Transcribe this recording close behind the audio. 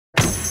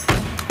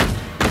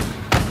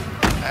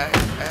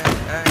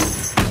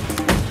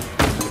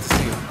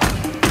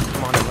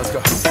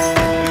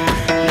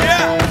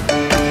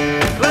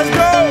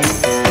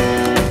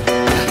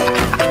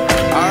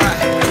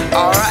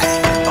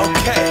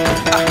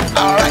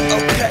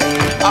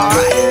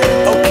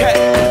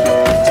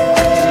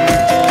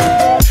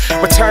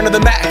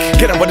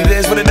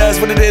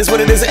what it is, what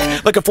it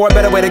isn't. Looking for a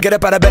better way to get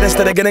up out of bed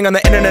instead of getting on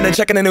the internet and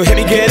checking a new hit.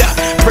 Me get up,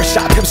 first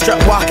shot, pimp strut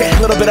walking.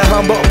 A little bit of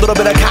humble, a little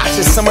bit of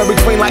cautious. Somewhere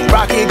between like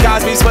Rocky and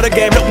Cosby's for the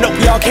game. Nope, nope,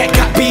 y'all can't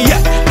copy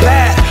yet.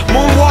 Bad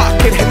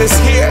moonwalking, and this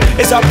here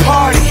is our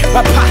party.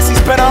 My posse's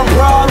been on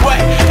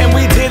Broadway, and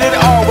we did it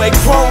all way.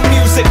 Chrome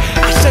music,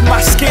 I shed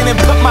my skin and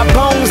put my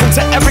bones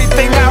into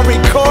everything I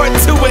record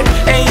to it.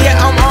 And yeah,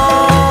 I'm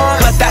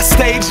on. Let that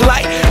stage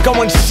light go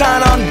and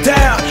shine on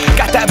down.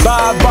 Got that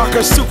Bob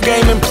Barker suit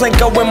game and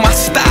Plinko in my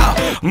style.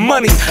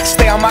 Money,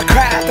 stay on my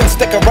craft and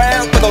stick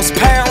around for those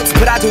pounds.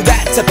 But I do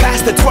that to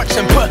pass the torch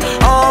and put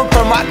on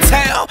for my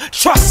town.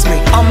 Trust me,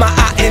 on my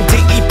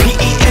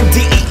INDEPENDENT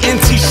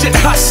shit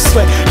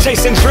hustling.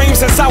 Chasing dreams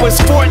since I was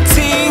 14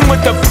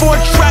 with the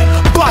 4-track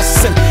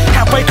bustin'.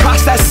 Halfway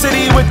across that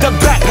city with the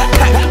back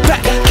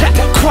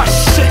crush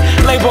shit.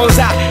 Labels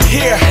out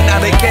here, now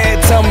they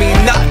can't tell me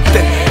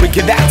nothing. We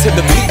give that to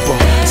the people,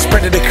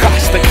 spread it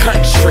across the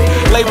country.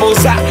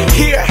 Labels out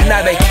here,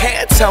 now they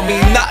can't tell me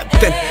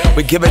nothing.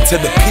 We give it to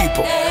the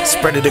people,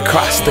 spread it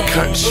across the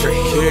country.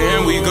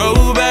 Here we go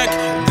back,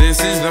 this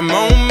is the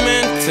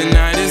moment,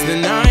 tonight is the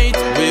night.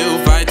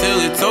 We'll fight till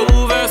it's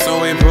over,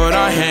 so we put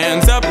our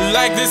hands up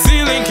like the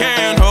ceiling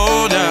can't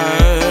hold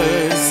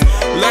us.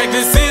 Like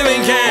the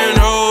ceiling can't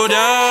hold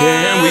us.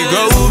 Here we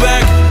go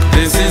back,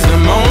 this is the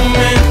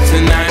moment,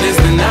 tonight is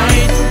the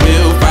night.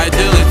 We'll fight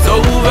till it's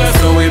over,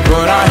 so we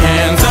put our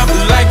hands up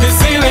like the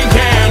ceiling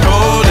can't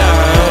hold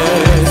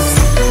us.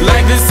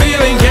 Like the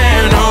ceiling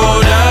can't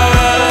hold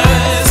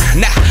us.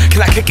 Nah,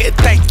 can I kick it?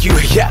 Thank you,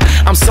 yeah,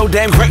 I'm so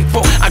damn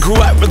grateful. I grew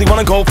up really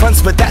wanna go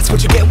fronts, but that's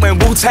what you get when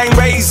Wu-Tang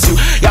raised you.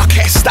 Y'all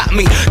can't stop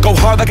me, go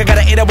hard like I got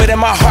an 808 in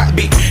my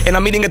heartbeat. And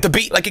I'm eating at the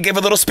beat like it gave a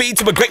little speed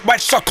to a great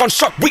white shark on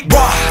Shark Week.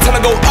 Raw, time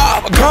to go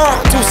off,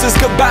 gone, deuces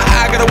goodbye.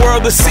 I got a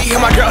world to see,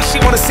 and my girl, she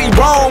wanna see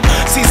Rome.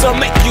 Caesar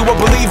make you a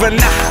believer,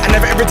 nah, I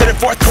never ever did it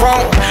for a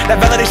throne. That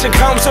validation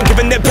comes from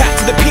giving it back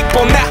to the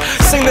people. Now,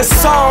 sing this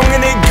song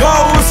and it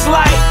goes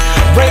like,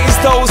 raise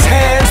those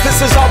hands,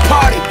 this is our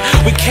party.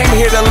 We came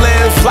here to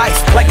live life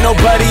like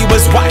nobody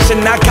was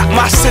watching. I got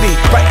my city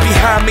right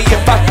behind me.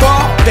 If I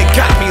fall, they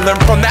got me. Learn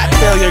from that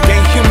failure,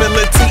 gain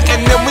humility,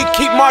 and then we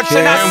keep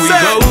marching. And we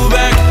go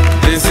back.